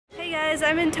Hey guys,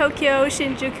 I'm in Tokyo,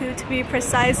 Shinjuku to be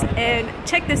precise, and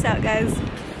check this out guys.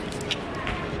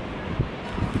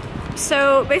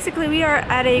 So basically we are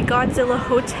at a Godzilla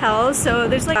Hotel. So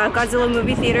there's like a Godzilla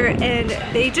movie theater and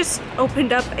they just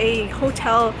opened up a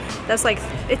hotel that's like,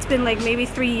 it's been like maybe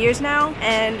 3 years now,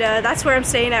 and that's where I'm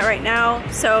staying at right now.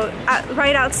 So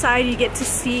right outside you get to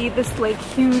see this like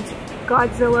huge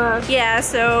Godzilla. Yeah,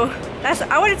 so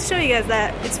I wanted to show you guys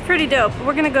that. It's pretty dope.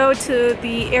 We're gonna go to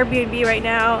the Airbnb right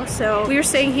now. So we were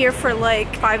staying here for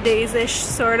like 5 days-ish,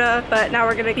 sorta, but now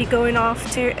we're gonna be going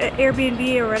off to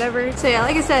Airbnb or whatever. So yeah,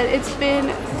 like I said, it's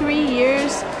been 3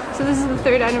 years. So this is the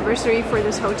 3rd anniversary for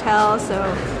this hotel, so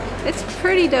it's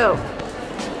pretty dope.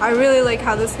 I really like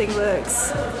how this thing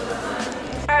looks.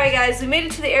 Alright guys, we made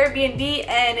it to the Airbnb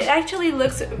and it actually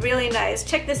looks really nice.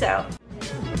 Check this out.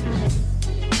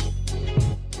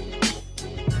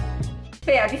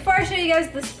 But yeah, before I show you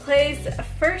guys this place,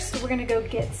 first we're gonna go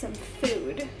get some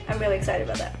food. I'm really excited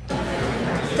about that.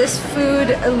 This food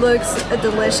looks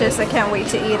delicious. I can't wait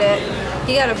to eat it.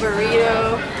 You got a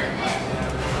burrito.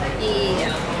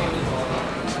 Yeah.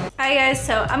 Alright guys,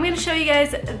 so I'm gonna show you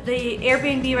guys the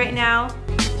Airbnb right now.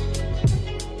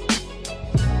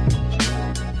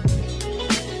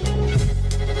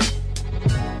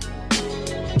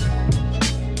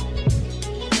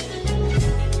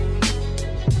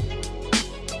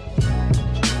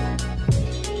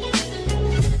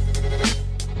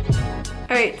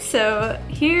 Alright, so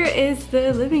here is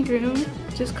the living room,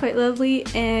 which is quite lovely,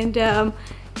 and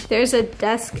there's a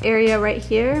desk area right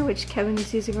here, which Kevin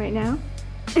is using right now.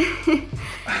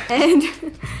 And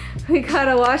we got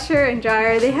a washer and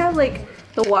dryer. They have like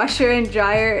the washer and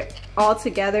dryer all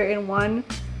together in one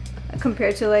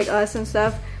compared to like us and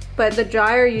stuff, but the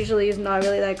dryer usually is not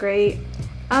really that great.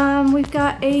 We've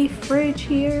got a fridge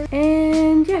here,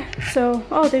 and yeah, so,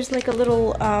 oh, there's like a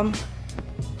little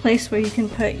place where you can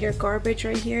put your garbage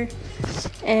right here.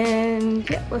 And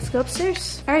yeah, let's go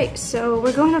upstairs. All right, so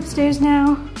we're going upstairs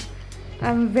now.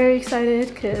 I'm very excited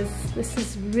because this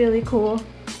is really cool.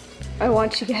 I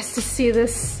want you guys to see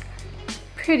this.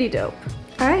 Pretty dope.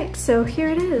 All right, so here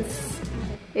it is.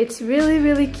 It's really,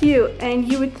 really cute. And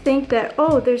you would think that,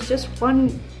 oh, there's just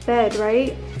one bed,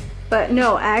 right? But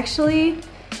no, actually,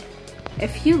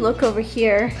 if you look over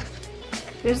here,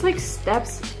 there's like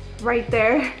steps right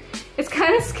there. It's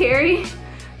kind of scary,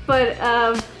 but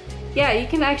yeah, you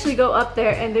can actually go up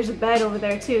there and there's a bed over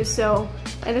there too. So,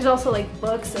 and there's also like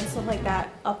books and stuff like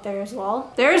that up there as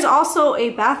well. There's also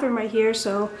a bathroom right here.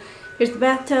 So here's the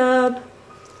bathtub.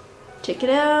 Check it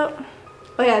out.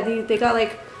 Oh yeah, they got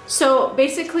like, so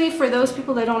basically for those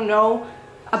people that don't know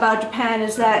about Japan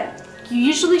is that you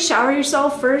usually shower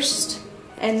yourself first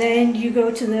and then you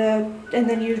go to and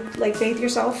then you like bathe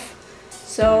yourself,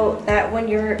 so that when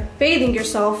you're bathing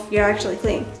yourself, you're actually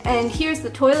clean. And here's the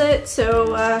toilet.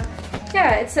 So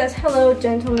yeah, it says, hello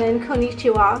gentlemen,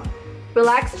 konnichiwa.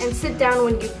 Relax and sit down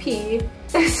when you pee.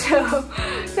 So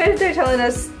they're telling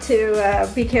us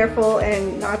to be careful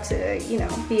and not to, you know,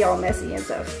 be all messy and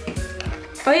stuff.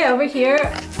 Oh yeah, over here,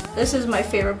 this is my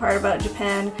favorite part about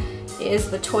Japan,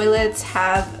 is the toilets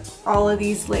have all of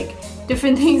these like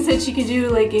different things that you can do,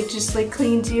 like it just like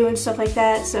cleans you and stuff like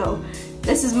that. So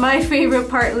this is my favorite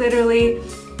part, literally,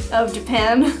 of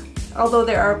Japan, although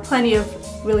there are plenty of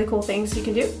really cool things you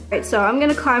can do. Alright, so I'm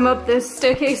gonna climb up this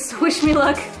staircase, wish me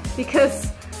luck,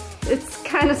 because it's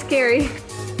kind of scary.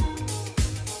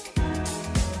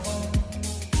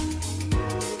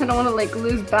 I don't want to like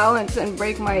lose balance and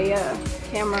break my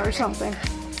camera or something,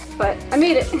 but I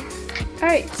made it.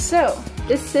 Alright, so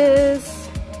this is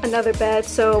another bed.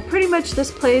 So pretty much this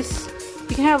place,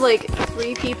 you can have like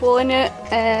 3 people in it,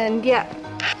 and yeah,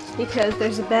 because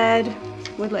there's a bed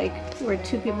with like where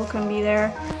 2 people can be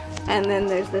there, and then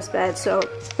there's this bed. So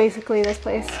basically this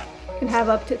place can have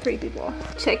up to 3 people.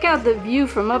 Check out the view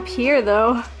from up here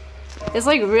though. It's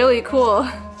like really cool.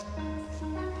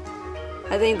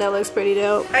 I think that looks pretty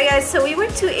dope. Alright guys, so we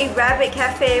went to a rabbit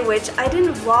cafe, which I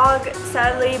didn't vlog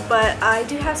sadly, but I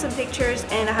do have some pictures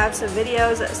and I have some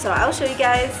videos, so I'll show you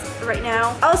guys right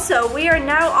now. Also, we are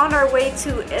now on our way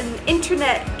to an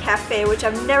internet cafe, which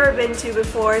I've never been to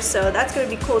before, so that's gonna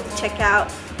be cool to check out.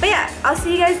 But yeah, I'll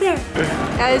see you guys there.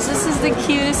 Guys, this is the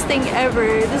cutest thing ever.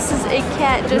 This is a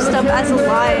cat dressed up as a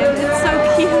lion. It's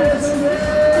so cute.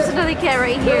 There's another cat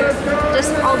right here,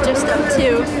 all dressed up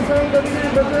too.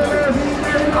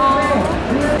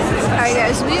 Alright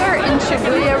guys, we are in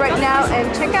Shibuya right now,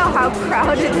 and check out how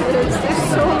crowded it is. There's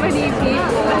so many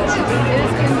people. It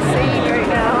is insane right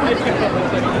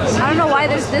now. I don't know why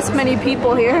there's this many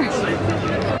people here.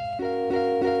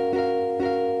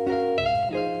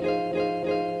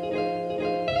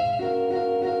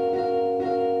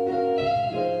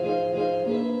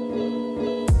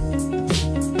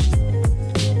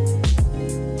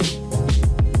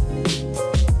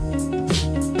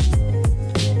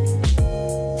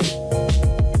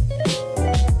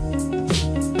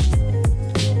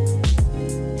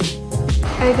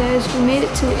 Alright guys, we made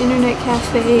it to the internet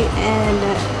cafe,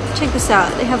 and check this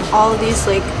out. They have all of these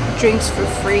like drinks for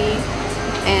free,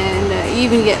 and you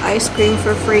even get ice cream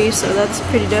for free, so that's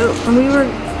pretty dope. And we were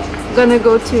gonna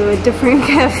go to a different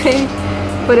cafe,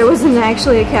 but it wasn't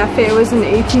actually a cafe, it was an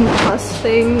 18+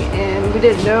 thing, and we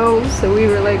didn't know, so we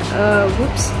were like,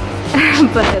 whoops.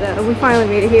 But we finally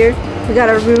made it here. We got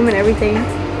our room and everything.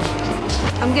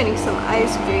 I'm getting some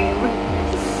ice cream.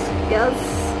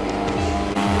 Yes.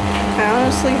 I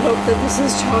honestly hope that this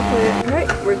is chocolate.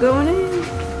 Alright, we're going in.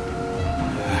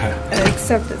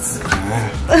 Except it's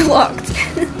locked.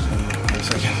 Wait a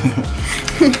second.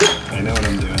 I know what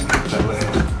I'm doing.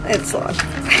 It's locked.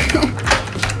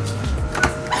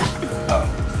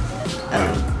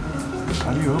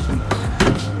 How do you open this?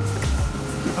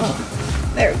 Oh.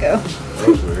 There we go. That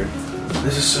was weird.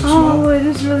 This is so small. Oh, it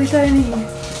is really tiny.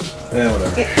 Yeah, whatever.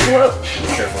 Whoa. Be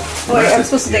careful. Wait, I'm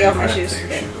supposed to take off my shoes.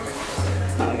 Okay.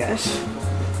 Oh my gosh.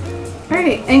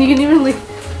 Alright, and you can even like,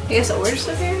 I guess order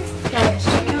stuff here? Guys,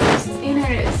 check out this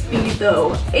internet speed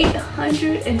though.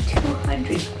 800 and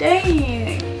 200.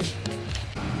 Dang.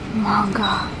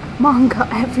 Manga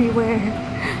everywhere.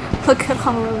 Look at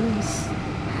all of this.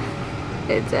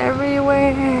 It's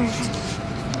everywhere.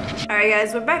 Alright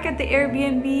guys, we're back at the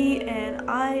Airbnb and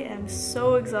I am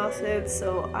so exhausted,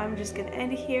 so I'm just gonna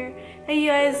end it here. Thank you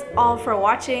guys all for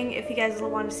watching. If you guys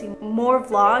want to see more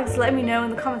vlogs, let me know in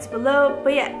the comments below.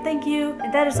 But yeah, thank you,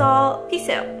 and that is all. Peace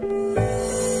out.